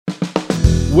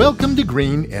Welcome to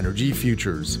Green Energy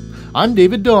Futures. I'm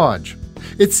David Dodge.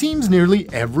 It seems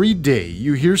nearly every day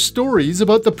you hear stories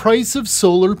about the price of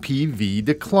solar PV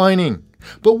declining.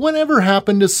 But whatever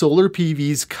happened to solar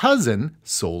PV's cousin,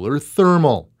 solar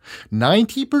thermal?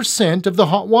 90% of the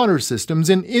hot water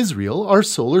systems in Israel are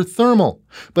solar thermal.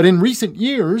 But in recent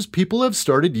years, people have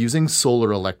started using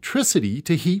solar electricity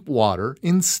to heat water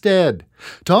instead.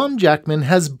 Tom Jackman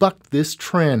has bucked this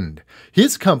trend.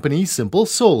 His company, Simple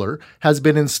Solar, has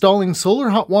been installing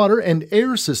solar hot water and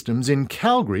air systems in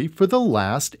Calgary for the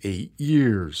last 8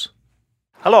 years.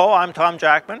 Hello, I'm Tom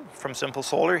Jackman from Simple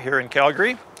Solar here in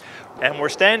Calgary, and we're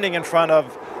standing in front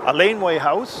of a laneway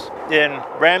house in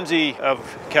Ramsey of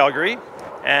Calgary,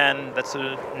 and that's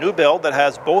a new build that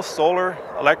has both solar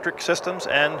electric systems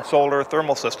and solar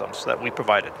thermal systems that we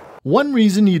provided. One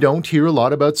reason you don't hear a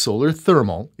lot about solar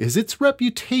thermal is its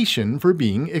reputation for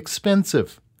being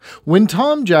expensive. When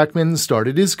Tom Jackman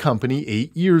started his company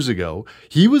 8 years ago,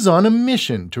 he was on a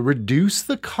mission to reduce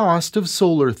the cost of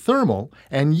solar thermal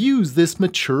and use this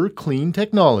mature, clean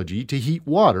technology to heat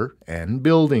water and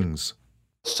buildings.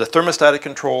 It's the thermostatic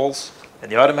controls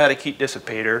and the automatic heat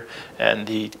dissipator and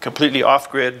the completely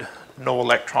off-grid, no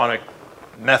electronic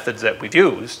methods that we've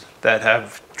used that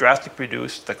have drastically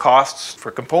reduced the costs for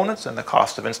components and the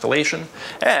cost of installation,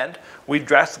 and we've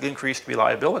drastically increased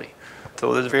reliability.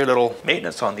 So there's very little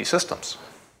maintenance on these systems.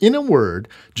 In a word,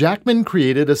 Jackman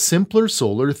created a simpler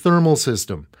solar thermal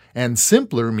system, and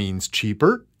simpler means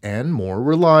cheaper and more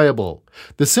reliable.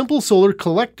 The Simple Solar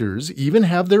collectors even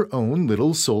have their own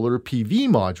little solar PV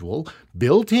module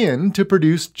built in to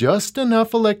produce just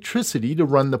enough electricity to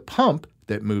run the pump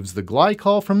that moves the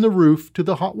glycol from the roof to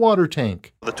the hot water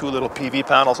tank. The two little PV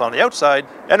panels on the outside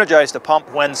energize the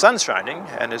pump when sun's shining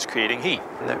and is creating heat.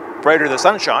 And the brighter the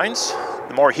sun shines,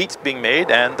 the more heat's being made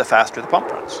and the faster the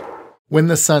pump runs. When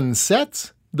the sun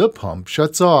sets, the pump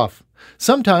shuts off.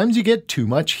 Sometimes you get too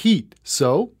much heat,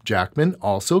 so Jackman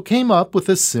also came up with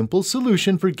a simple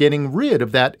solution for getting rid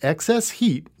of that excess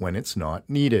heat when it's not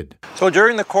needed. So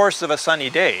during the course of a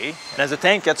sunny day, and as the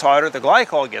tank gets hotter, the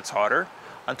glycol gets hotter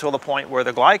until the point where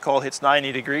the glycol hits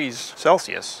 90 degrees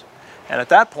Celsius. And at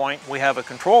that point, we have a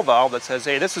control valve that says,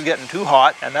 hey, this is getting too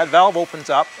hot, and that valve opens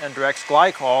up and directs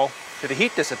glycol to the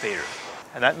heat dissipator.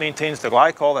 And that maintains the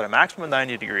glycol at a maximum of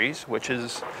 90 degrees, which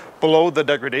is below the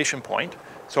degradation point.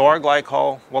 So our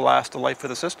glycol will last the life of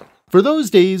the system. For those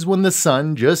days when the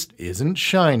sun just isn't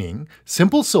shining,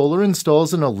 Simple Solar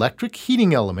installs an electric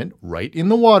heating element right in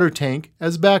the water tank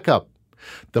as backup.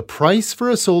 The price for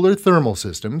a solar thermal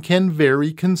system can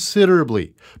vary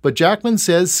considerably, but Jackman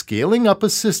says scaling up a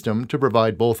system to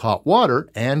provide both hot water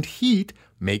and heat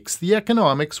makes the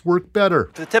economics work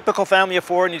better. The typical family of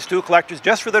four needs two collectors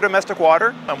just for their domestic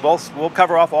water, and we'll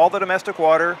cover off all the domestic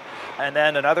water, and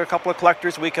then another couple of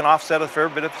collectors we can offset a fair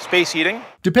bit of space heating.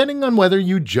 Depending on whether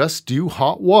you just do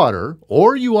hot water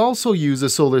or you also use a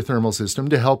solar thermal system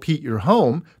to help heat your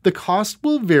home, the cost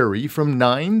will vary from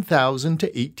 $9,000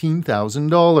 to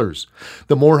 $18,000.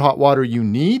 The more hot water you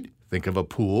need, think of a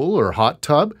pool or hot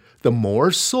tub, the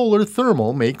more solar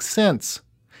thermal makes sense.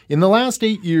 In the last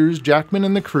 8 years, Jackman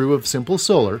and the crew of Simple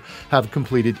Solar have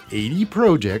completed 80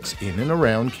 projects in and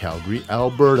around Calgary,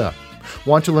 Alberta.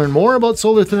 Want to learn more about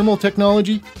solar thermal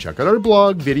technology? Check out our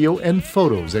blog, video, and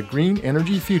photos at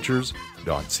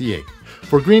greenenergyfutures.ca.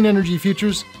 For Green Energy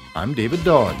Futures, I'm David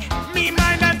Dodge. Me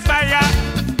mind on fire,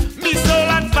 me soul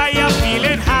on fire,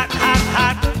 feeling hot, hot,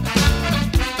 hot.